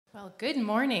Well, good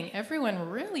morning. Everyone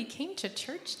really came to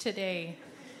church today.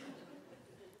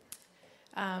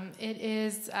 It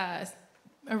is a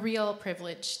real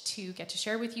privilege to get to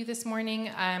share with you this morning.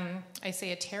 I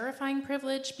say a terrifying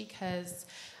privilege because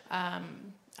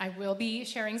I will be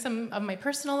sharing some of my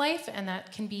personal life, and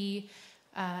that can be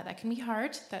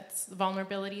hard. That's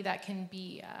vulnerability that can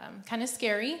be kind of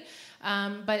scary,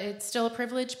 but it's still a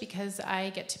privilege because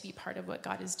I get to be part of what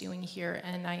God is doing here,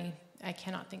 and I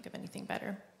cannot think of anything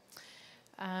better.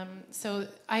 So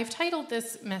I've titled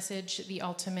this message, The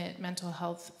Ultimate Mental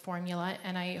Health Formula,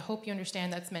 and I hope you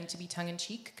understand that's meant to be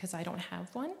tongue-in-cheek because I don't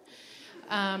have one.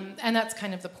 And that's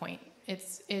kind of the point.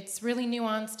 It's really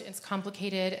nuanced, it's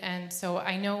complicated, and so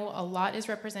I know a lot is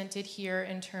represented here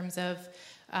in terms of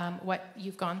what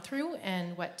you've gone through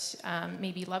and what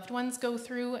maybe loved ones go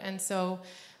through, and so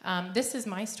this is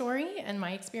my story and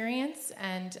my experience,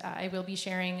 and I will be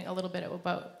sharing a little bit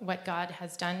about what God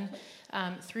has done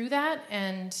through that,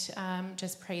 and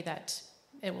just pray that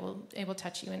it will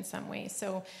touch you in some way.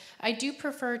 So I do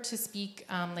prefer to speak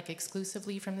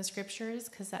exclusively from the scriptures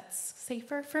because that's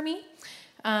safer for me,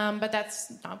 but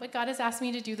that's not what God has asked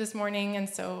me to do this morning, and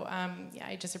so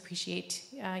I just appreciate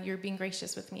your being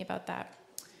gracious with me about that.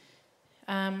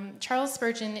 Charles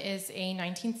Spurgeon is a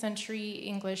 19th century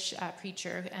English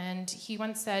preacher, and he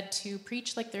once said to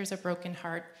preach like there's a broken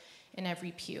heart in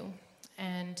every pew.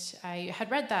 And I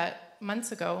had read that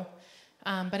months ago,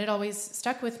 but it always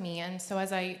stuck with me. And so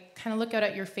as I kind of look out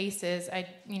at your faces,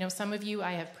 some of you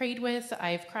I have prayed with,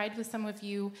 I've cried with some of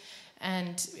you,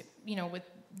 and with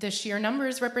the sheer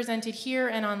numbers represented here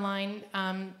and online,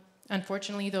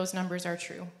 unfortunately those numbers are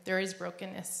true. There is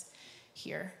brokenness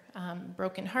here.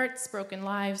 Broken hearts, broken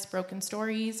lives, broken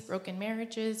stories, broken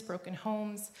marriages, broken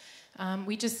homes.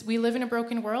 We live in a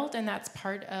broken world, and that's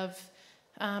part of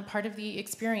the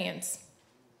experience.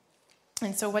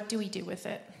 And so what do we do with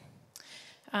it?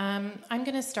 I'm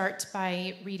going to start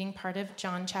by reading part of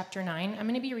John chapter 9. I'm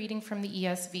going to be reading from the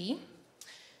ESV.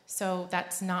 So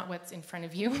that's not what's in front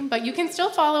of you, but you can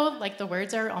still follow, the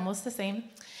words are almost the same.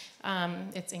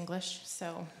 It's English,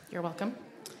 so you're welcome.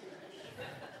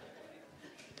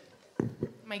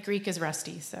 My Greek is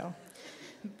rusty, so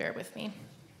bear with me.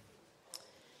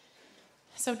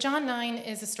 So John 9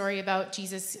 is a story about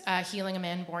Jesus healing a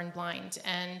man born blind.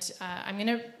 And I'm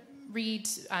going to read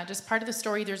just part of the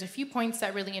story. There's a few points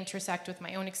that really intersect with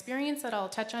my own experience that I'll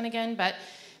touch on again. But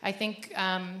I think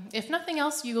if nothing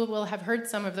else, you will have heard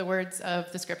some of the words of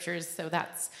the scriptures, so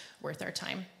that's worth our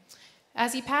time.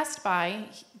 As he passed by,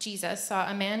 Jesus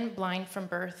saw a man blind from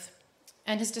birth.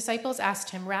 And his disciples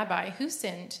asked him, "Rabbi, who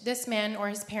sinned, this man or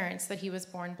his parents, that he was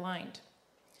born blind?"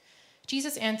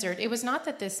 Jesus answered, "It was not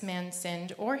that this man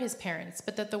sinned or his parents,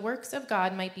 but that the works of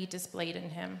God might be displayed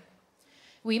in him.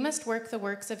 We must work the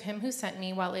works of him who sent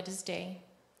me while it is day.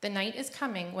 The night is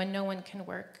coming when no one can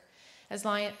work. As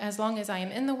long as I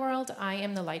am in the world, I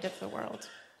am the light of the world."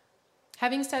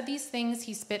 Having said these things,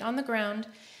 he spit on the ground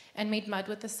and made mud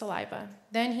with the saliva.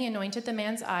 Then he anointed the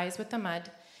man's eyes with the mud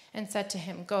and said to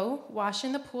him, "Go, wash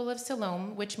in the pool of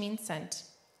Siloam," which means sent.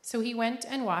 So he went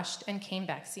and washed and came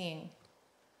back seeing.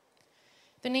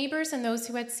 The neighbors and those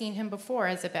who had seen him before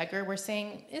as a beggar were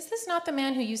saying, "Is this not the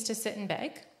man who used to sit and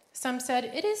beg?" Some said,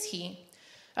 "It is he."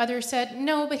 Others said,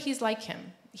 "No, but he's like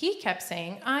him." He kept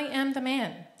saying, "I am the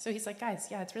man." So he's like, "Guys,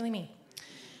 yeah, it's really me."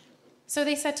 So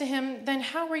they said to him, "Then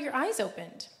how were your eyes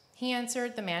opened?" He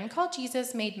answered, "The man called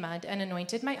Jesus made mud and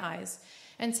anointed my eyes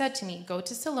and said to me, 'Go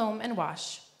to Siloam and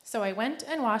wash.' So I went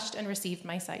and washed and received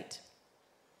my sight."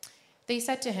 They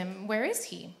said to him, "Where is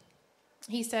he?"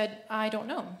 He said, "I don't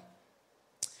know."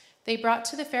 They brought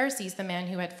to the Pharisees the man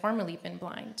who had formerly been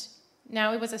blind.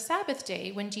 Now it was a Sabbath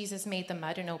day when Jesus made the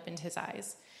mud and opened his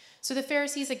eyes. So the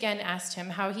Pharisees again asked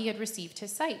him how he had received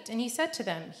his sight. And he said to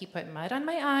them, "He put mud on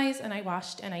my eyes, and I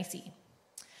washed, and I see."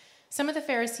 Some of the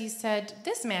Pharisees said,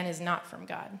 "This man is not from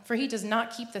God, for he does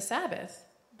not keep the Sabbath."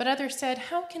 But others said,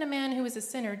 "How can a man who is a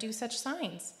sinner do such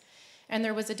signs?" And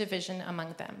there was a division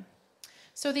among them.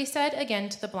 So they said again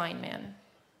to the blind man,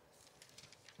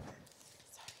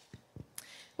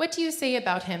 "What do you say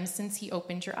about him since he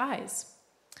opened your eyes?"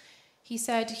 He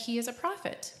said, "He is a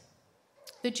prophet."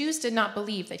 The Jews did not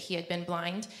believe that he had been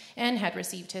blind and had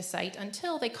received his sight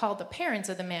until they called the parents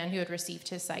of the man who had received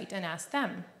his sight and asked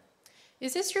them,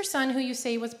 "Is this your son who you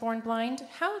say was born blind?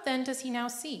 How then does he now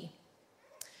see?"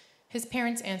 His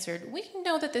parents answered, "We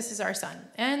know that this is our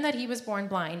son, and that he was born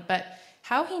blind, but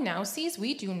how he now sees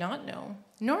we do not know,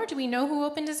 nor do we know who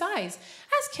opened his eyes.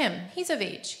 Ask him, he's of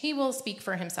age, he will speak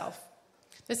for himself."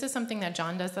 This is something that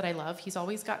John does that I love. He's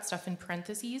always got stuff in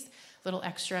parentheses, little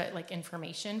extra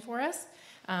information for us.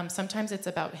 Sometimes it's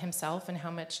about himself and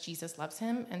how much Jesus loves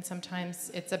him, and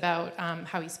sometimes it's about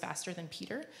how he's faster than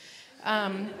Peter.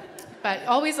 But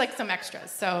always like some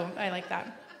extras, so I like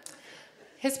that.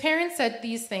 His parents said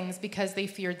these things because they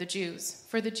feared the Jews,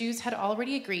 for the Jews had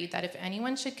already agreed that if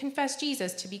anyone should confess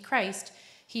Jesus to be Christ,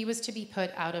 he was to be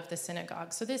put out of the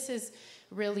synagogue. So this is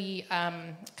really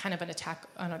kind of an attack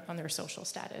on their social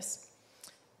status.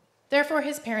 Therefore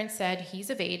his parents said,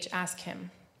 "He's of age, ask him."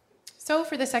 So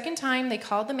for the second time they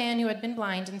called the man who had been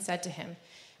blind and said to him,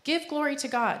 "Give glory to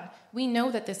God. We know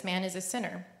that this man is a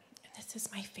sinner." And this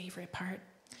is my favorite part.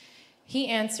 He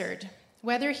answered,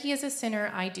 "Whether he is a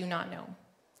sinner, I do not know.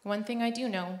 One thing I do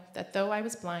know, that though I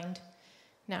was blind,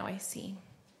 now I see."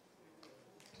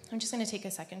 I'm just going to take a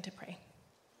second to pray.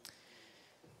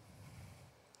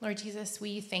 Lord Jesus,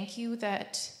 we thank you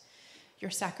that your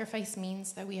sacrifice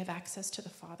means that we have access to the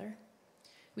Father.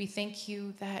 We thank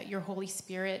you that your Holy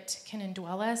Spirit can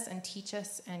indwell us and teach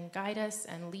us and guide us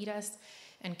and lead us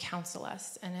and counsel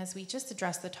us. And as we just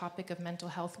address the topic of mental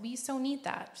health, we so need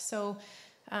that. So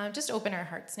just open our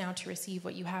hearts now to receive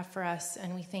what you have for us,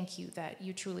 and we thank you that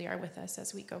you truly are with us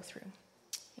as we go through.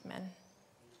 Amen.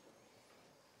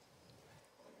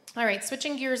 All right,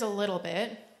 switching gears a little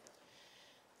bit.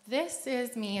 This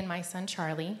is me and my son,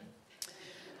 Charlie.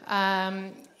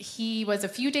 He was a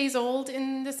few days old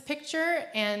in this picture,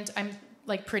 and I'm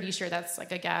like pretty sure that's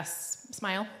like a gas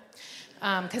smile,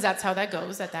 because that's how that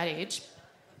goes at that age.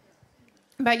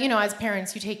 But, you know, as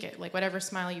parents, you take it. Like, whatever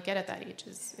smile you get at that age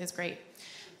is great.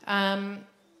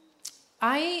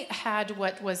 I had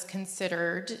what was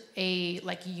considered a,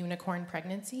 like, unicorn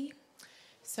pregnancy.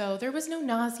 So there was no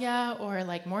nausea or,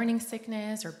 like, morning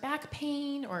sickness or back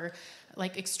pain or,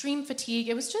 like, extreme fatigue.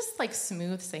 It was just, like,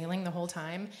 smooth sailing the whole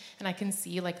time. And I can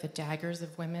see, like, the daggers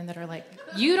of women that are like,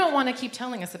 you don't want to keep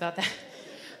telling us about that.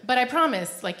 But I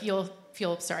promise, like, you'll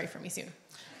feel sorry for me soon.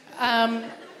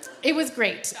 It was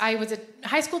great. I was a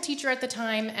high school teacher at the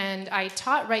time, and I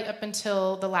taught right up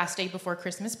until the last day before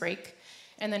Christmas break.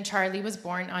 And then Charlie was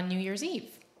born on New Year's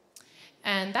Eve.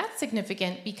 And that's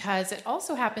significant because it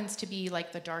also happens to be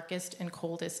like the darkest and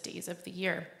coldest days of the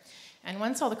year. And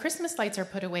once all the Christmas lights are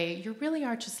put away, you really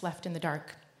are just left in the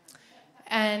dark.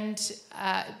 And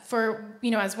for,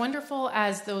 you know, as wonderful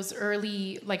as those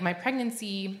early, like my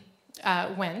pregnancy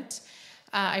went,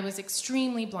 I was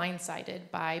extremely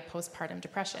blindsided by postpartum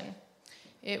depression.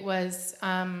 It was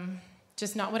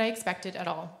just not what I expected at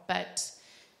all. But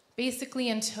basically,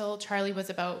 until Charlie was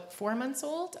about 4 months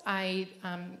old, I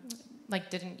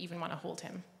didn't even want to hold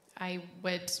him. I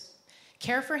would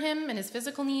care for him and his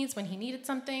physical needs when he needed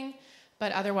something,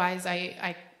 but otherwise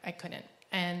I couldn't.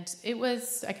 And it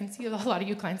was, I can see a lot of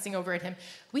you glancing over at him.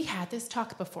 We had this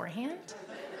talk beforehand.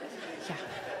 Yeah.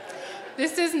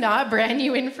 This is not brand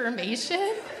new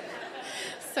information,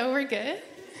 so we're good.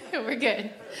 We're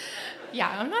good. Yeah,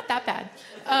 I'm not that bad.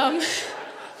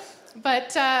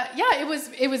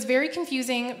 It was very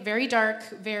confusing, very dark,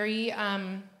 very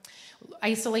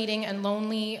isolating and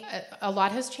lonely. A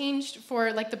lot has changed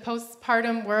for like the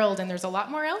postpartum world, and there's a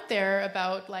lot more out there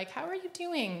about like, how are you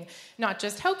doing? Not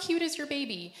just how cute is your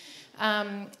baby.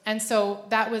 And so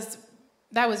that was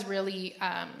really,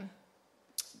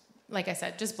 like I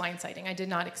said, just blindsiding. I did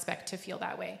not expect to feel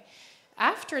that way.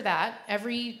 After that,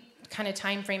 every kind of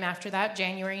time frame after that,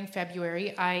 January and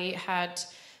February, I had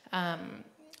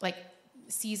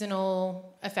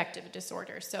seasonal affective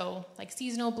disorder. So like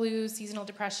seasonal blues, seasonal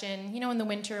depression, you know, in the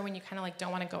winter when you kind of like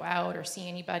don't want to go out or see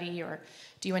anybody or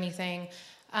do anything.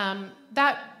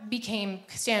 That became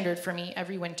standard for me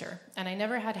every winter, and I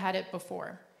never had it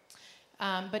before.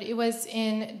 But it was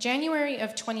in January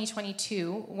of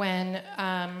 2022 when,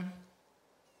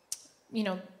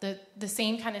 the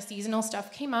same kind of seasonal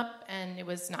stuff came up, and it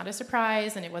was not a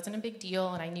surprise, and it wasn't a big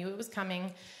deal, and I knew it was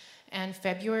coming. And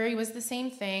February was the same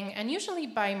thing, and usually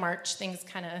by March, things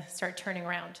kind of start turning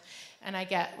around. And I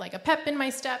get like a pep in my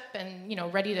step and, you know,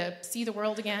 ready to see the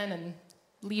world again and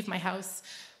leave my house.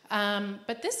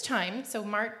 But this time, so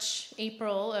March,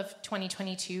 April of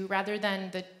 2022, rather than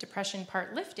the depression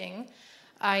part lifting,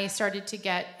 I started to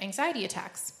get anxiety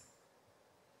attacks.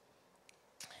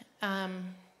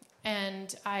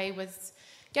 And I was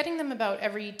getting them about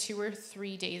every 2 or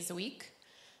 3 days a week.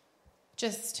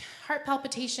 Just heart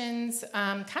palpitations,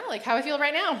 kind of like how I feel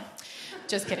right now.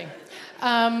 Just kidding.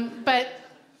 But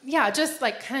yeah, just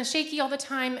like kind of shaky all the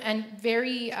time and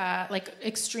very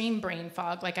extreme brain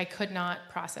fog. Like I could not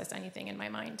process anything in my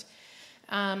mind.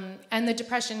 And the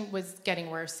depression was getting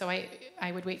worse. So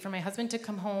I would wait for my husband to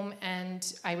come home,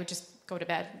 and I would just go to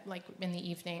bed like in the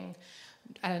evening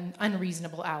at an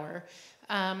unreasonable hour.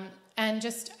 And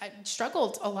just I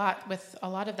struggled a lot with a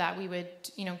lot of that. We would,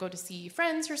 go to see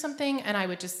friends or something, and I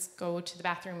would just go to the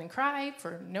bathroom and cry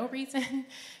for no reason,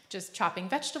 just chopping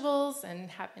vegetables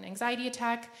and have an anxiety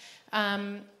attack.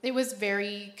 It was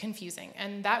very confusing,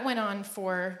 and that went on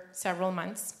for several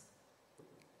months.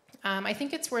 I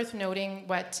think it's worth noting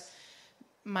what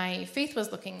my faith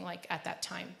was looking like at that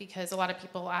time, because a lot of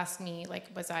people ask me,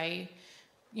 was I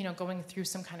going through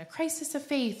some kind of crisis of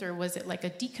faith, or was it like a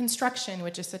deconstruction,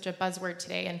 which is such a buzzword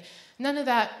today? And none of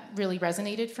that really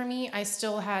resonated for me. I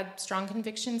still had strong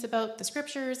convictions about the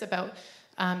scriptures, about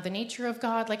the nature of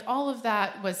God. All of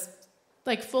that was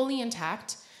fully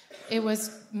intact. It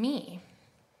was me.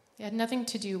 It had nothing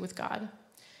to do with God.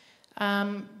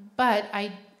 But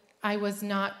I was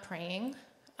not praying.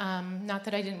 Not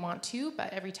that I didn't want to,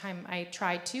 but every time I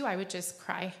tried to, I would just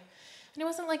cry. And it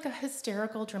wasn't like a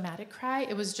hysterical, dramatic cry.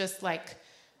 It was just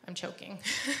I'm choking,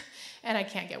 and I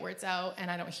can't get words out, and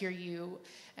I don't hear you,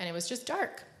 and it was just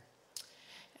dark.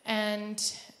 And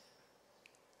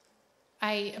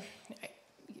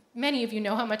many of you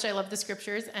know how much I love the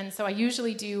scriptures, and so I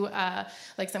usually do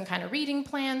some kind of reading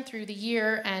plan through the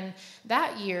year, and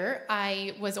that year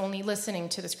I was only listening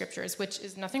to the scriptures, which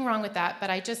is nothing wrong with that,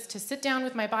 but to sit down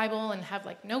with my Bible and have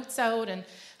notes out and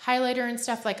highlighter and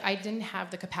stuff, I didn't have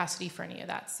the capacity for any of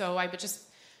that. So I would just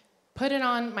put it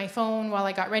on my phone while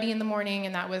I got ready in the morning,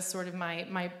 and that was sort of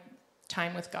my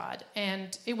time with God.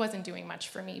 And it wasn't doing much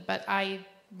for me, but I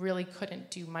really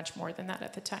couldn't do much more than that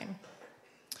at the time.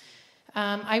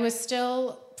 I was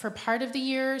still, for part of the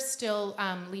year, still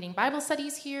leading Bible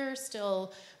studies here,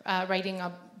 still writing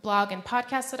a blog and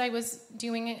podcast that I was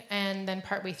doing, and then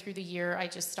partway through the year, I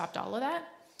just stopped all of that.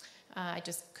 I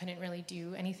just couldn't really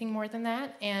do anything more than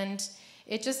that, and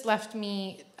it just left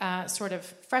me sort of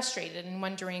frustrated and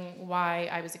wondering why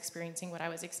I was experiencing what I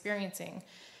was experiencing.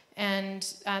 And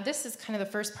this is kind of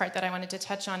the first part that I wanted to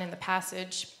touch on in the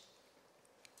passage.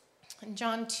 In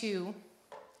John 2,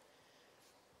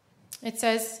 it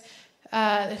says,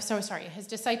 his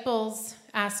disciples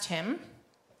asked him,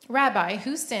 "Rabbi,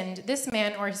 who sinned, this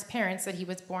man or his parents, that he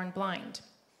was born blind?"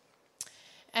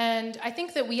 And I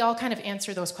think that we all kind of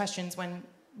answer those questions when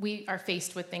we are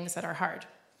faced with things that are hard.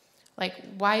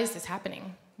 Why is this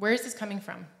happening? Where is this coming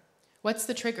from? What's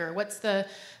the trigger? What's the,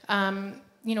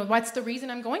 what's the reason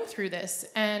I'm going through this?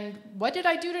 And what did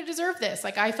I do to deserve this?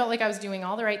 I felt like I was doing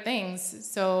all the right things,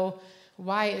 so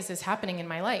why is this happening in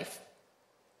my life?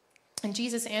 And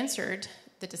Jesus answered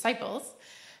the disciples,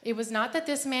 "It was not that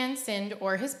this man sinned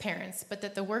or his parents, but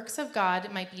that the works of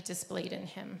God might be displayed in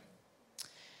him."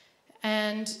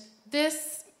 And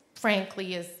this,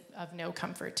 frankly, is of no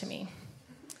comfort to me.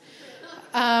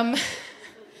 I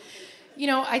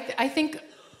think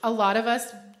a lot of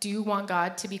us do want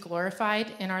God to be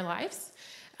glorified in our lives.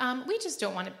 We just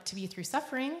don't want it to be through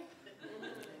suffering.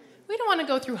 We don't want to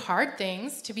go through hard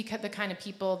things to be the kind of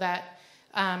people that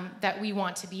we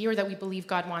want to be, or that we believe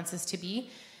God wants us to be.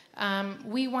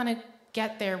 We want to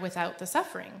get there without the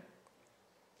suffering.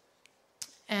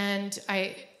 And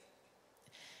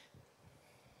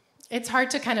it's hard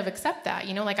to kind of accept that,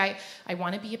 I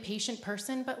want to be a patient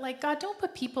person, but God, don't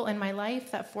put people in my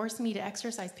life that force me to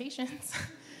exercise patience.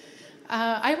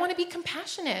 I want to be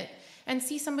compassionate and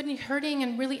see somebody hurting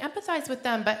and really empathize with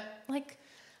them, but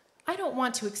I don't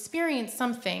want to experience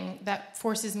something that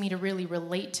forces me to really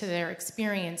relate to their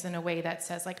experience in a way that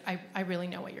says, I really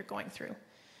know what you're going through.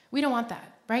 We don't want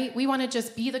that, right? We want to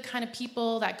just be the kind of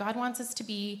people that God wants us to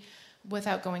be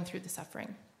without going through the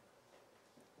suffering.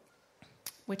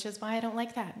 Which is why I don't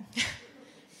like that.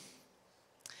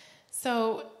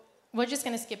 So we're just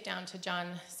going to skip down to John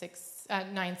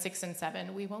 9, 6, and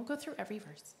 7. We won't go through every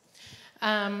verse.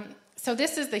 So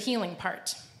this is the healing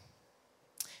part.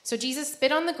 So Jesus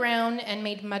spit on the ground and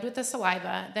made mud with the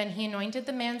saliva. Then he anointed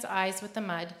the man's eyes with the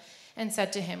mud and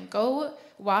said to him, "Go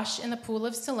wash in the pool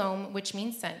of Siloam," which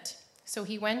means sent. So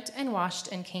he went and washed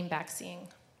and came back seeing.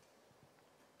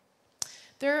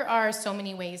 There are so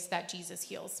many ways that Jesus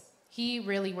heals. He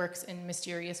really works in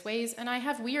mysterious ways, and I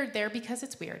have weird there because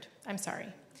it's weird. I'm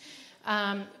sorry.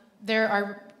 There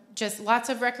are just lots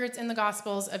of records in the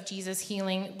Gospels of Jesus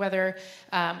healing, whether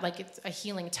it's a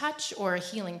healing touch or a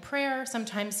healing prayer.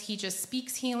 Sometimes he just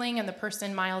speaks healing, and the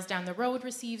person miles down the road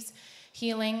receives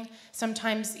healing.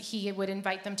 Sometimes he would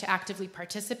invite them to actively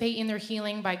participate in their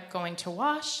healing by going to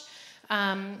wash.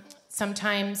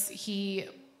 Sometimes he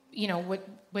would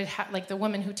like the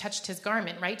woman who touched his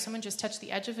garment, right? Someone just touched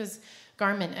the edge of his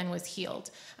garment and was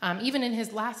healed. Even in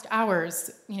his last hours,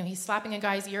 he's slapping a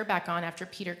guy's ear back on after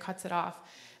Peter cuts it off.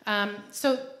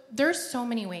 So there's so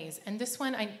many ways. And this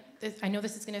one, I know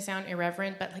this is going to sound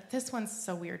irreverent, but like this one's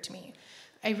so weird to me.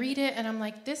 I read it and I'm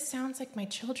like, this sounds like my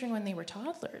children when they were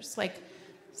toddlers. Like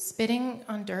spitting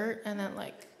on dirt and then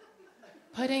like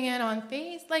putting it on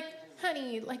face. Like,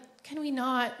 honey, like, can we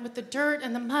not with the dirt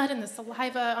and the mud and the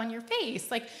saliva on your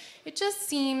face? Like, it just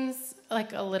seems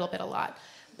like a little bit a lot.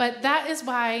 But that is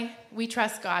why we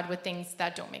trust God with things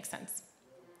that don't make sense.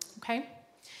 Okay?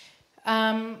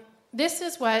 This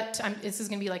is what, this is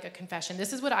going to be like a confession.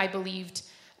 This is what I believed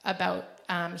about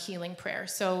healing prayer.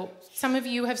 So some of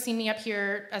you have seen me up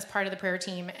here as part of the prayer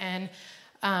team, and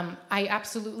I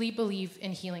absolutely believe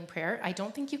in healing prayer. I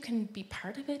don't think you can be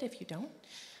part of it if you don't.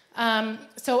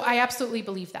 So I absolutely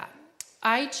believe that.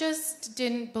 I just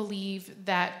didn't believe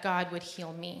that God would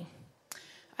heal me.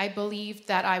 I believed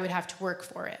that I would have to work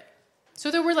for it.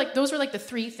 So those were like the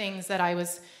three things that I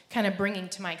was kind of bringing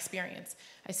to my experience.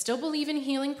 I still believe in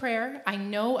healing prayer. I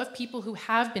know of people who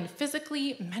have been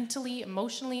physically, mentally,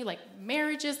 emotionally, like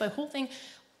marriages, the whole thing,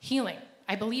 healing.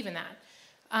 I believe in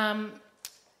that.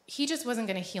 He just wasn't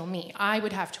going to heal me. I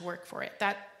would have to work for it.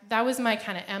 That was my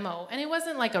kind of MO. And it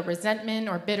wasn't like a resentment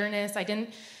or bitterness. I didn't,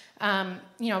 I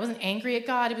wasn't angry at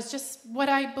God. It was just what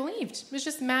I believed. It was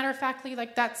just matter-of-factly,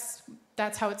 like that's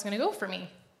how it's going to go for me.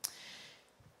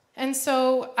 And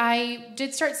so I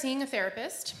did start seeing a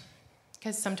therapist,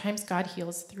 because sometimes God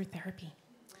heals through therapy.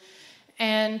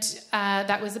 And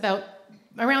that was about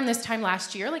around this time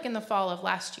last year, like in the fall of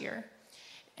last year.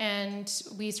 And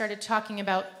we started talking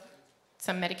about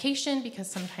some medication,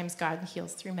 because sometimes God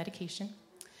heals through medication.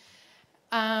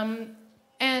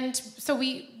 And so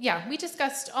we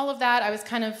discussed all of that. I was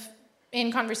kind of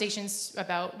in conversations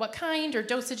about what kind or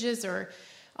dosages or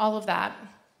all of that.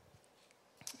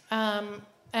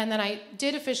 And then I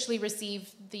did officially receive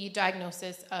the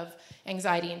diagnosis of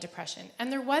anxiety and depression.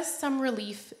 And there was some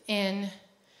relief in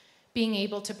being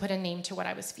able to put a name to what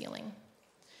I was feeling.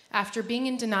 After being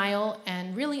in denial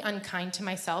and really unkind to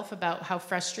myself about how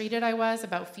frustrated I was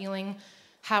about feeling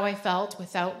how I felt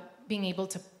without being able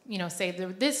to, say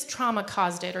this trauma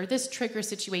caused it or this trigger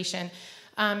situation,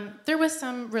 there was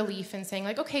some relief in saying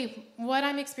like, okay, what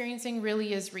I'm experiencing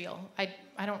really is real.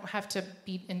 I don't have to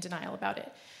be in denial about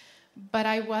it. But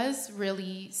I was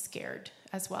really scared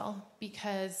as well,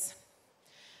 because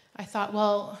I thought,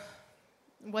 well,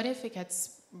 what if it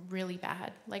gets really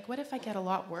bad? Like, what if I get a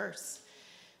lot worse?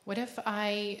 What if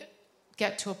I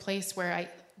get to a place where I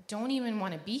don't even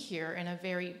want to be here in a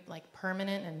very like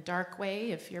permanent and dark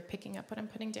way, if you're picking up what I'm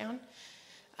putting down?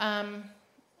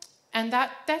 And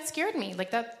that scared me.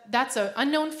 Like that's an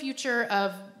unknown future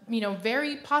of,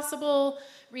 very possible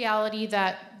reality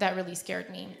that really scared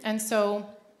me. And so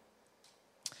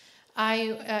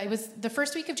it was the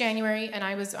first week of January, and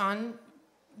I was on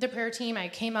the prayer team.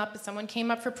 Someone came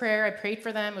up for prayer. I prayed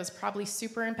for them. It was probably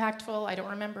super impactful. I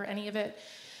don't remember any of it.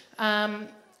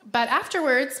 But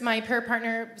afterwards, my prayer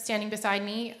partner standing beside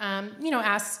me,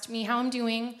 asked me how I'm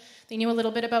doing. They knew a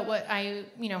little bit about what I,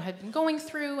 had been going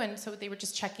through, and so they were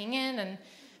just checking in. And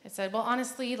I said, well,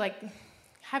 honestly, like, I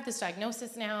have this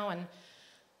diagnosis now, and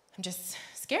I'm just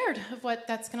scared of what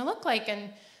that's going to look like. And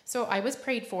so I was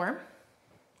prayed for.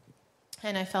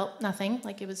 And I felt nothing,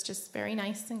 like it was just very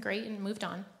nice and great, and moved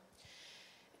on.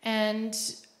 And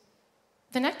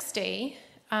the next day,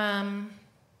 I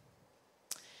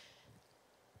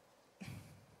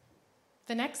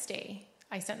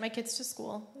sent my kids to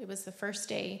school. It was the first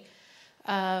day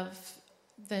of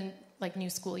the new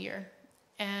school year.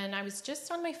 And I was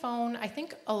just on my phone. I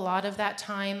think a lot of that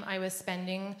time I was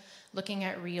spending looking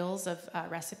at reels of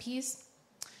recipes,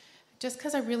 just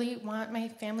because I really want my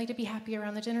family to be happy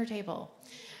around the dinner table.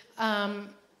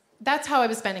 That's how I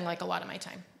was spending a lot of my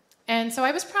time. And so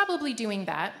I was probably doing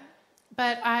that,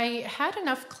 but I had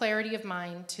enough clarity of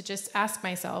mind to just ask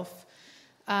myself,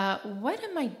 what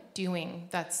am I doing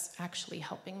that's actually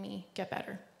helping me get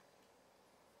better?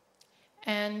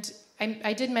 And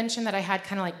I did mention that I had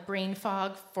kind of brain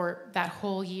fog for that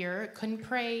whole year. Couldn't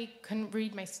pray, couldn't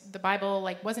read the Bible,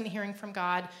 wasn't hearing from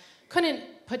God, couldn't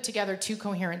put together two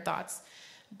coherent thoughts.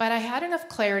 But I had enough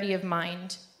clarity of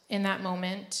mind in that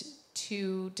moment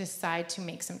to decide to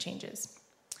make some changes.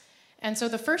 And so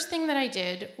the first thing that I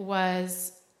did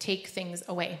was take things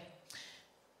away.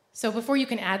 So before you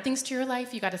can add things to your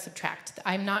life, you got to subtract.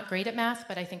 I'm not great at math,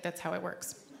 but I think that's how it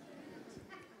works.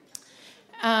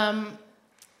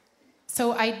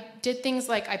 So I did things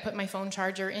like I put my phone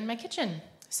charger in my kitchen.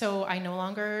 So I no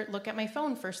longer look at my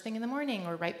phone first thing in the morning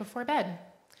or right before bed.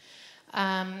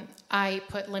 I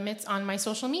put limits on my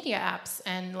social media apps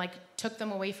and took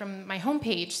them away from my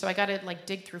homepage. So I got to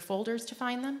dig through folders to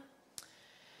find them.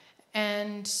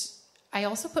 And I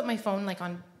also put my phone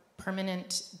on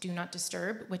permanent do not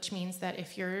disturb, which means that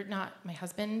if you're not my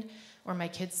husband or my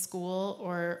kid's school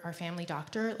or our family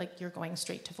doctor, like, you're going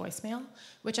straight to voicemail,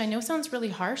 which I know sounds really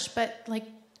harsh, but like,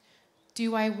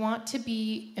 do I want to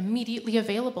be immediately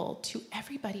available to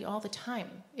everybody all the time?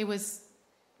 It was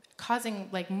causing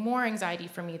like more anxiety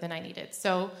for me than I needed.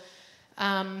 So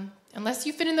unless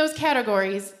you fit in those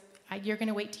categories, you're going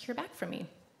to wait to hear back from me.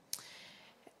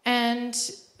 And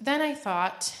then I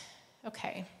thought,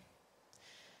 okay,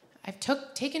 I've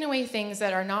taken away things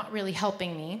that are not really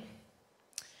helping me.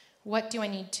 What do I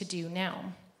need to do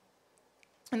now?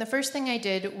 And the first thing I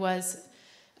did was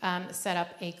set up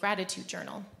a gratitude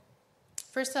journal.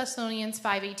 1 Thessalonians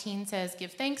 5:18 says,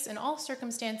 "Give thanks in all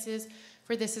circumstances,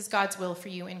 for this is God's will for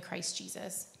you in Christ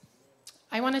Jesus."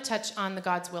 I want to touch on the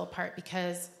God's will part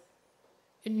because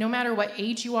no matter what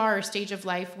age you are or stage of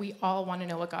life, we all want to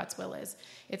know what God's will is.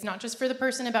 It's not just for the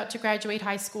person about to graduate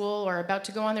high school or about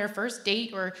to go on their first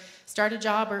date or start a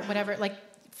job or whatever. Like,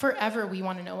 forever we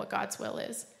want to know what God's will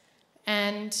is.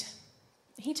 And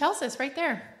he tells us right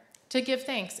there to give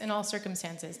thanks in all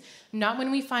circumstances. Not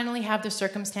when we finally have the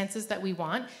circumstances that we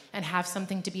want and have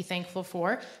something to be thankful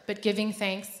for, but giving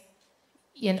thanks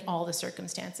in all the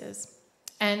circumstances.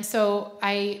 And so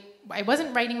I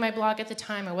wasn't writing my blog at the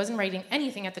time. I wasn't writing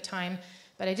anything at the time,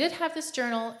 but I did have this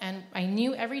journal, and I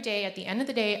knew every day, at the end of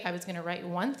the day, I was going to write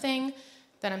one thing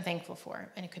that I'm thankful for.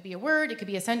 And it could be a word, it could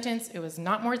be a sentence. It was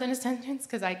not more than a sentence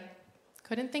because I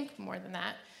couldn't think more than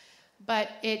that. But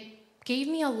it gave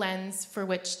me a lens for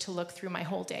which to look through my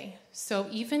whole day. So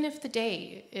even if the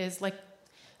day is like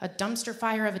a dumpster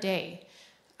fire of a day,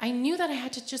 I knew that I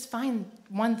had to just find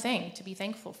one thing to be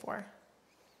thankful for.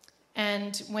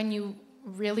 And when you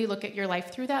really look at your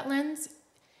life through that lens,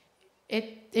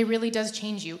 it really does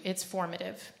change you. It's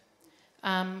formative.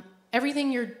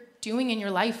 Everything you're doing in your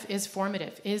life is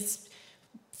formative, is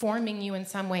forming you in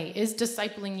some way, is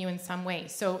discipling you in some way.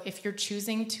 So if you're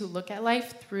choosing to look at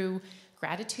life through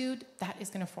gratitude, that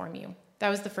is going to form you. That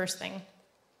was the first thing.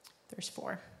 There's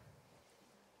 4.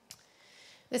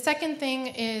 The second thing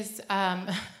is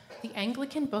the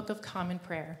Anglican Book of Common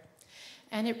Prayer.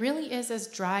 And it really is as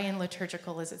dry and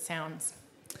liturgical as it sounds.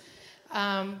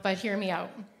 But hear me out.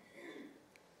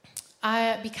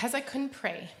 Because I couldn't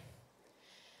pray,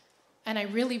 and I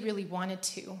really, really wanted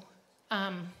to,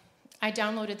 I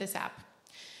downloaded this app.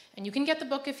 And you can get the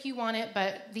book if you want it,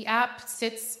 but the app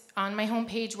sits on my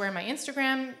homepage where my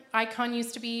Instagram icon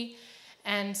used to be.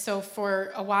 And so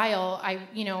for a while, I,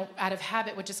 out of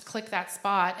habit, would just click that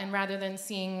spot. And rather than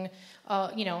seeing,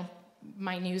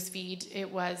 my news feed, it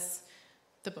was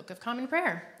the Book of Common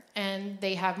Prayer. And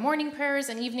they have morning prayers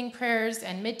and evening prayers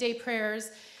and midday prayers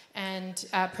and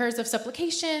prayers of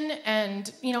supplication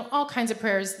and, all kinds of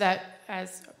prayers that,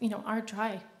 as, are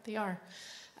dry. They are.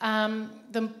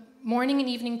 The morning and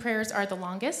evening prayers are the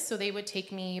longest, so they would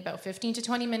take me about 15 to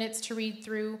 20 minutes to read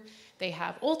through. They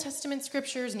have Old Testament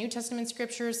scriptures, New Testament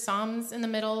scriptures, Psalms in the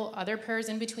middle, other prayers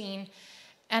in between.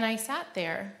 And I sat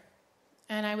there,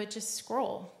 and I would just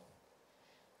scroll,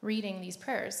 reading these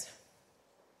prayers.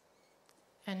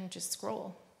 And just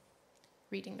scroll,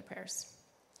 reading the prayers.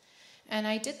 And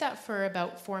I did that for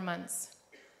about 4 months,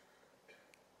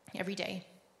 every day.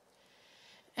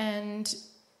 And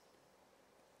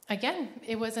again,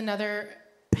 it was another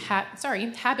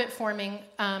habit-forming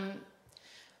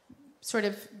sort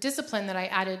of discipline that I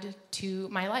added to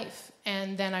my life.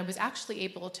 And then I was actually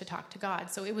able to talk to God.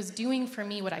 So it was doing for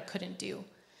me what I couldn't do.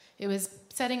 It was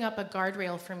setting up a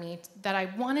guardrail for me that I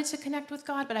wanted to connect with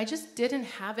God, but I just didn't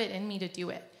have it in me to do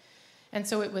it. And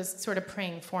so it was sort of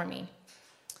praying for me.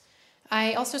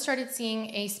 I also started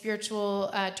seeing a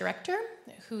spiritual director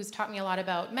who's taught me a lot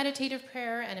about meditative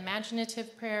prayer and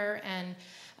imaginative prayer and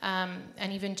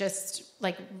even just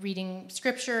like reading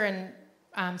scripture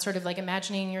and sort of like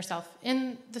imagining yourself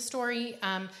in the story.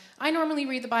 I normally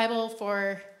read the Bible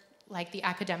for like the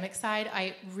academic side.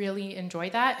 I really enjoy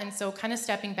that. And so kind of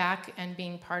stepping back and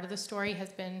being part of the story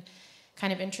has been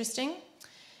kind of interesting.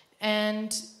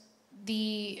 And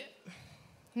the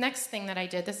next thing that I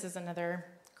did, this is another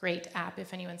great app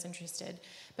if anyone's interested,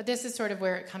 but this is sort of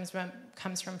where it comes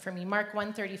from for me. Mark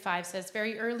 1:35 says,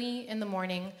 "Very early in the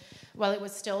morning, while it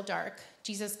was still dark,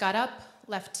 Jesus got up,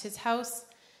 left his house,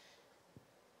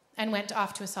 and went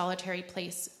off to a solitary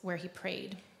place where he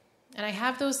prayed." And I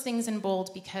have those things in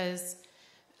bold because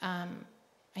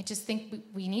I just think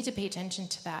we need to pay attention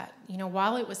to that.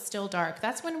 While it was still dark,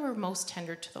 that's when we're most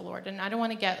tender to the Lord. And I don't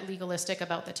want to get legalistic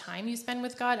about the time you spend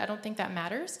with God. I don't think that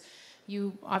matters.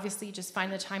 You obviously just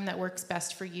find the time that works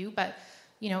best for you. But,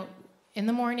 in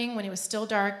the morning when it was still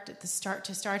dark, to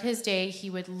start his day, he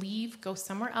would leave, go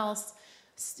somewhere else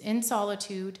in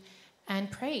solitude, and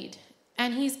prayed.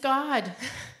 And he's God.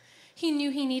 He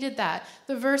knew he needed that.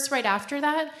 The verse right after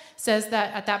that says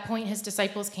that at that point his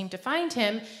disciples came to find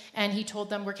him, and he told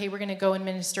them, okay, we're going to go and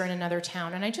minister in another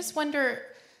town. And I just wonder,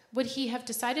 would he have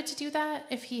decided to do that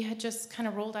if he had just kind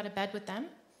of rolled out of bed with them?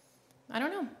 I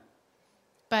don't know.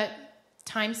 But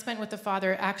time spent with the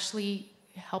Father actually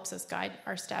helps us guide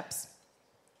our steps.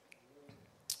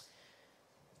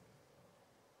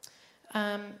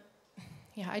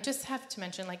 I just have to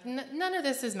mention, none of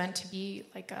this is meant to be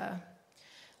like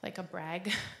a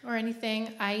brag or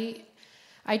anything.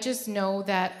 I just know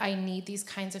that I need these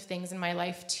kinds of things in my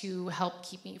life to help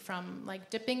keep me from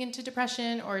dipping into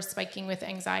depression or spiking with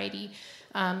anxiety.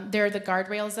 They're the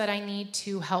guardrails that I need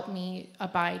to help me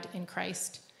abide in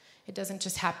Christ. It doesn't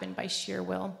just happen by sheer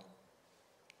will.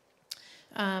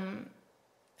 And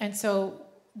so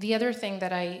the other thing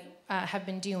that I have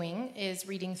been doing is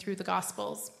reading through the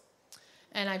Gospels.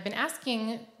 And I've been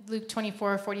asking, Luke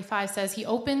 24:45 says, he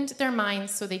opened their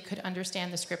minds so they could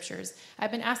understand the scriptures.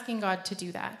 I've been asking God to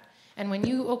do that. And when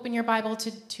you open your Bible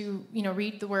to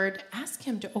read the word, ask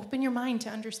him to open your mind to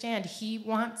understand. He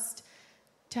wants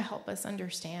to help us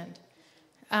understand.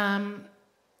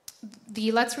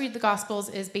 The Let's Read the Gospels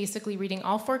is basically reading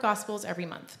all 4 Gospels every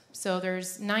month. So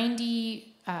there's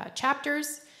 90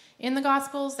 chapters in the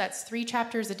Gospels. That's 3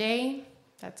 chapters a day.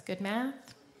 That's good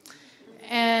math.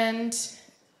 And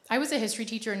I was a history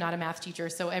teacher, not a math teacher,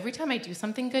 so every time I do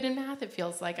something good in math, it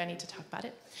feels like I need to talk about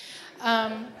it.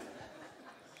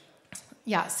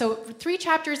 So 3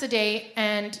 chapters a day,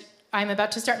 and I'm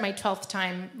about to start my 12th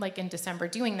time, in December,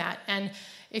 doing that. And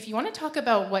if you want to talk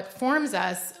about what forms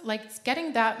us,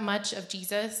 getting that much of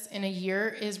Jesus in a year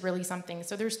is really something.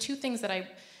 So there's 2 things that I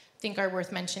think are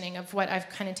worth mentioning of what I've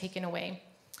kind of taken away.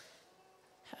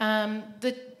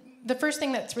 The first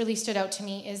thing that's really stood out to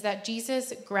me is that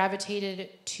Jesus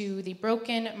gravitated to the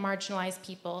broken, marginalized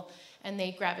people, and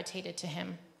they gravitated to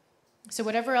him. So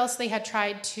whatever else they had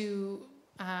tried to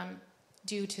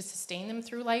do to sustain them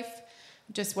through life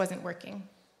just wasn't working.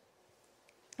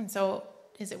 And so,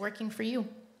 is it working for you?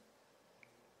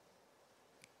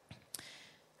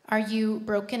 Are you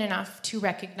broken enough to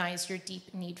recognize your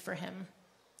deep need for him?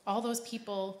 All those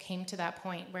people came to that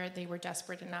point where they were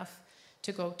desperate enough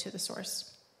to go to the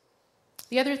source.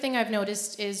 The other thing I've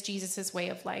noticed is Jesus' way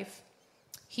of life.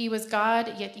 He was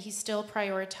God, yet he still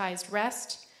prioritized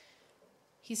rest.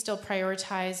 He still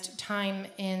prioritized time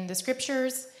in the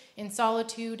scriptures, in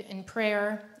solitude, in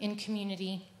prayer, in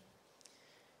community.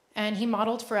 And he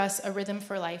modeled for us a rhythm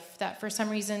for life that for some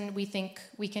reason we think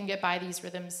we can get by these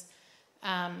rhythms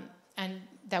and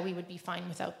that we would be fine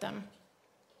without them.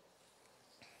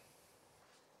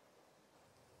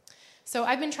 So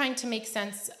I've been trying to make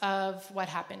sense of what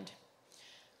happened.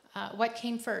 What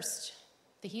came first,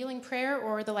 the healing prayer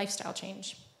or the lifestyle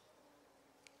change?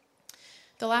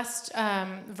 The last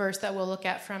verse that we'll look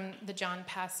at from the John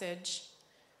passage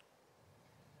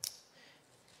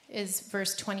is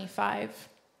verse 25.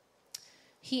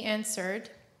 He answered,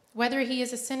 "Whether he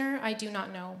is a sinner, I do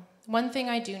not know. One thing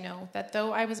I do know, that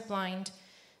though I was blind,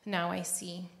 now I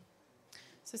see."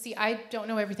 So see, I don't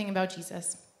know everything about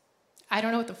Jesus. I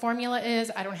don't know what the formula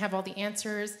is. I don't have all the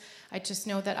answers. I just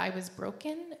know that I was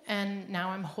broken, and now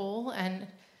I'm whole, and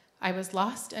I was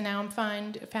lost, and now I'm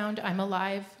found. I'm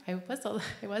alive. I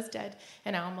was dead,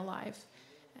 and now I'm alive.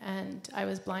 And I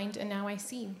was blind, and now I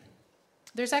see.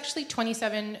 There's actually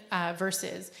 27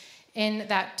 verses in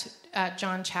that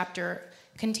John chapter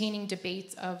containing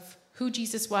debates of who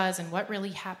Jesus was and what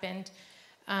really happened.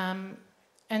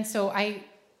 And so I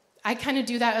kind of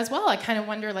do that as well. I kind of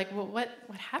wonder, what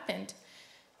happened?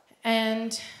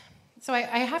 And so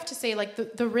I have to say,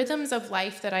 the rhythms of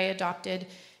life that I adopted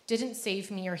didn't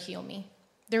save me or heal me.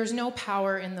 There's no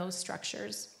power in those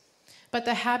structures. But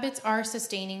the habits are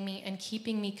sustaining me and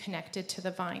keeping me connected to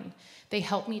the vine. They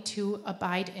help me to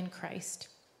abide in Christ.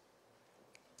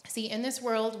 See, in this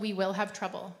world, we will have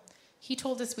trouble. He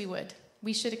told us we would.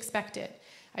 We should expect it.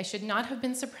 I should not have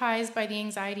been surprised by the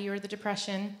anxiety or the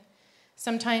depression.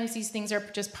 Sometimes these things are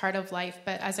just part of life,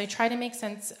 but as I try to make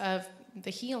sense of the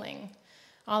healing,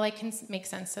 all I can make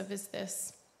sense of is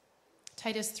this.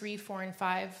 Titus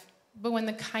 3:4-5. "But when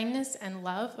the kindness and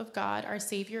love of God, our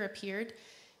Savior, appeared,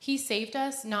 he saved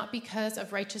us not because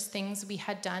of righteous things we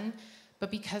had done,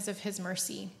 but because of his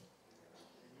mercy."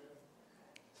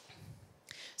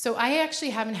 So I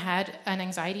actually haven't had an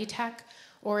anxiety attack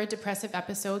or a depressive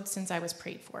episode since I was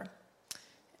prayed for.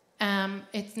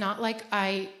 It's not like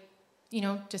I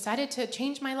decided to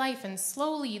change my life and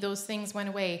slowly those things went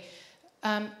away.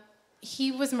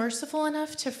 He was merciful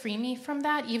enough to free me from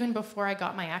that even before I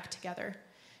got my act together.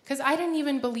 Because I didn't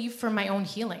even believe for my own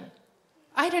healing.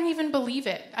 I didn't even believe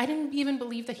it. I didn't even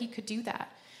believe that he could do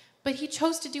that. But he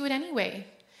chose to do it anyway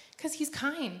because he's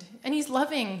kind and he's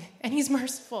loving and he's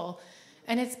merciful.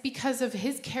 And it's because of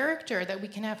his character that we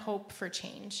can have hope for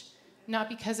change, not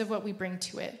because of what we bring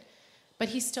to it. But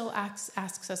he still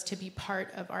asks us to be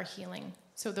part of our healing.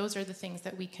 So those are the things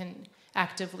that we can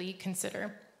actively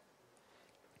consider.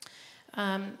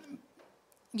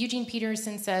 Eugene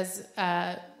Peterson says,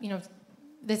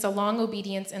 there's a long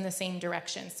obedience in the same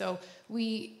direction. So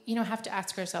we, have to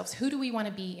ask ourselves, who do we want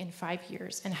to be in 5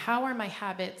 years? And how are my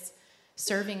habits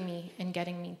serving me and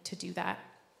getting me to do that?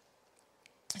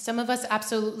 Some of us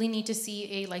absolutely need to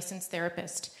see a licensed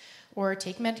therapist, or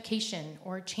take medication,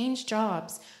 or change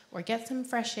jobs, or get some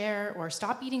fresh air, or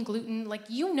stop eating gluten. Like,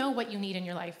 you know what you need in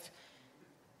your life.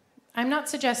 I'm not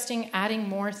suggesting adding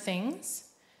more things.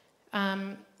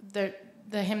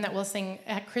 The hymn that we'll sing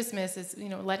at Christmas is,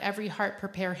 let every heart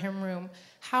prepare him room.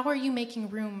 How are you making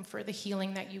room for the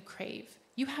healing that you crave?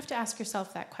 You have to ask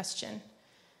yourself that question,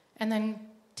 and then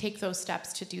take those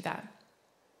steps to do that.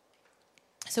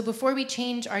 So before we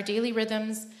change our daily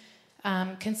rhythms,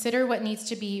 consider what needs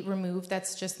to be removed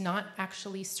that's just not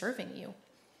actually serving you.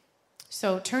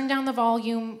 So turn down the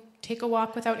volume, take a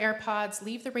walk without AirPods,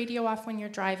 leave the radio off when you're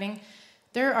driving.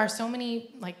 There are so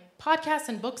many podcasts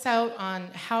and books out on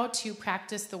how to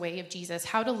practice the way of Jesus,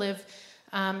 how to live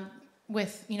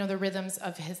with the rhythms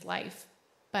of his life.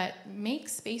 But make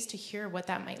space to hear what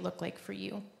that might look like for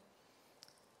you.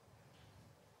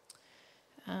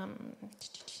 Sorry,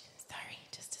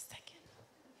 just a second.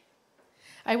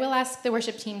 I will ask the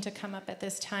worship team to come up at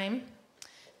this time.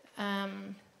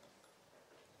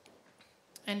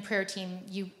 And prayer team,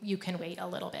 you can wait a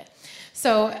little bit.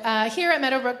 So here at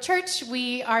Meadowbrook Church,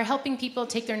 we are helping people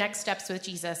take their next steps with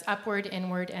Jesus, upward,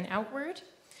 inward, and outward.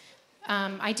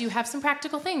 I do have some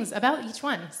practical things about each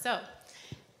one. So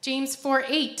James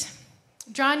 4:8,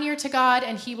 draw near to God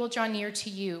and he will draw near to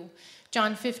you.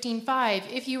 John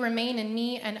 15:5, if you remain in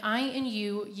me and I in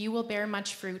you, you will bear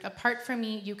much fruit. Apart from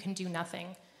me, you can do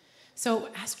nothing. So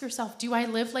ask yourself, do I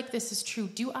live like this is true?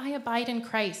 Do I abide in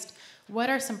Christ? What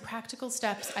are some practical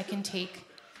steps I can take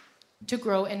to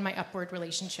grow in my upward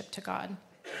relationship to God?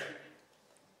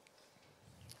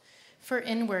 For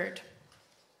inward,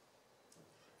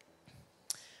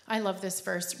 I love this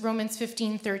verse, Romans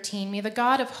 15:13. May the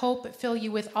God of hope fill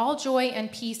you with all joy and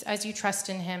peace as you trust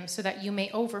in him, so that you may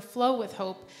overflow with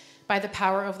hope by the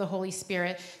power of the Holy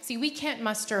Spirit. See, we can't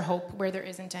muster hope where there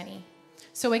isn't any.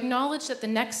 So acknowledge that the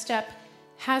next step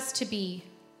has to be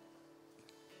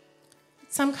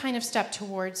some kind of step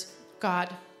towards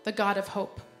God, the God of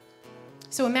hope.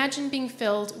 So imagine being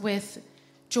filled with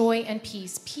joy and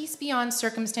peace beyond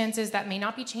circumstances that may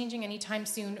not be changing anytime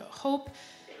soon, hope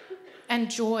and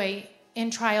joy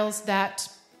in trials that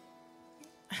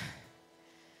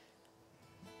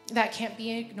can't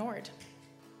be ignored.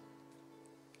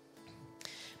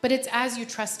 But it's as you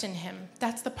trust in him.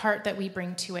 That's the part that we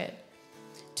bring to it,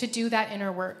 to do that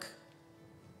inner work.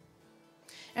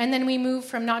 And then we move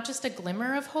from not just a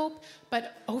glimmer of hope,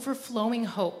 but overflowing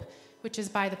hope, which is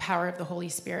by the power of the Holy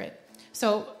Spirit.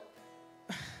 So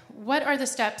what are the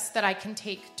steps that I can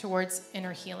take towards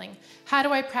inner healing? How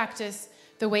do I practice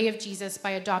the way of Jesus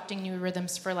by adopting new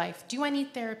rhythms for life? Do I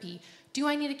need therapy? Do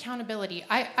I need accountability?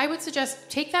 I would suggest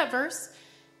take that verse,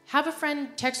 have a friend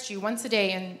text you once a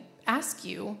day and ask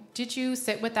you, did you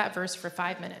sit with that verse for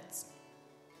 5 minutes?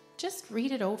 Just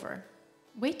read it over.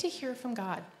 Wait to hear from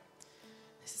God.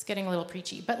 This is getting a little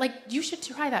preachy, but you should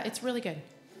try that. It's really good.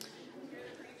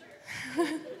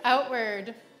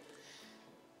 Outward.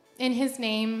 In his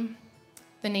name,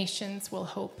 the nations will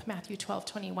hope. Matthew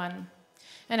 12:21.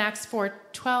 And Acts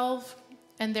 4:12.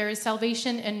 And there is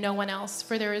salvation in no one else,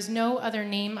 for there is no other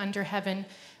name under heaven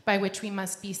by which we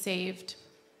must be saved.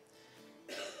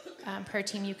 Prayer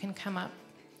team, you can come up.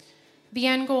 The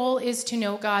end goal is to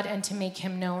know God and to make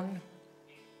him known.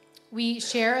 We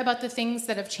share about the things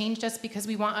that have changed us because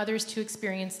we want others to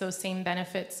experience those same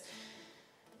benefits.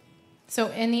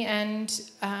 So in the end,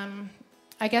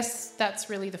 I guess that's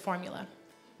really the formula.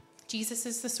 Jesus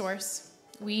is the source.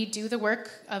 We do the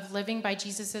work of living by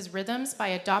Jesus' rhythms, by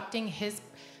adopting his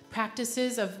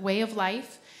practices of way of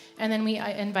life, and then we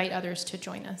invite others to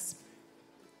join us.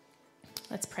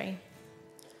 Let's pray.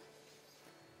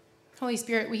 Holy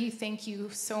Spirit, we thank you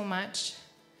so much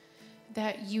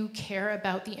that you care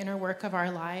about the inner work of our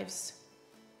lives.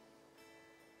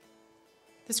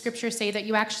 The scriptures say that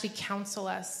you actually counsel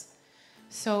us.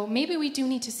 So maybe we do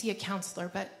need to see a counselor,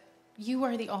 but you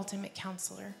are the ultimate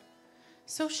counselor.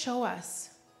 So show us.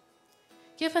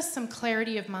 Give us some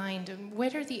clarity of mind. And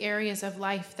what are the areas of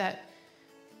life that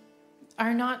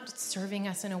are not serving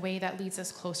us in a way that leads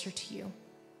us closer to you?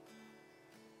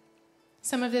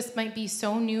 Some of this might be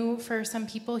so new for some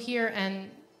people here,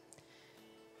 and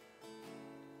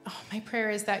my prayer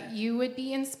is that you would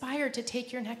be inspired to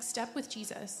take your next step with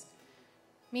Jesus.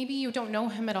 Maybe you don't know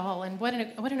him at all, and what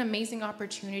an amazing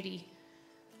opportunity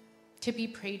to be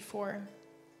prayed for.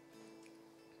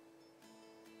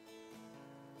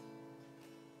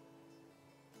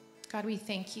 God, we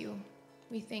thank you.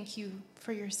 We thank you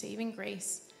for your saving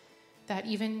grace, that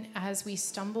even as we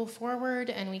stumble forward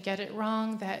and we get it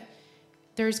wrong, that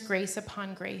there's grace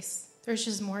upon grace. There's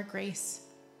just more grace.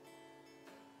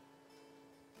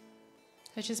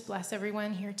 Let's just bless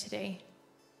everyone here today.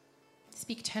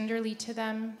 Speak tenderly to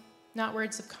them, not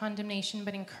words of condemnation,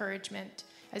 but encouragement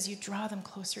as you draw them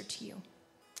closer to you.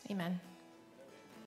 Amen.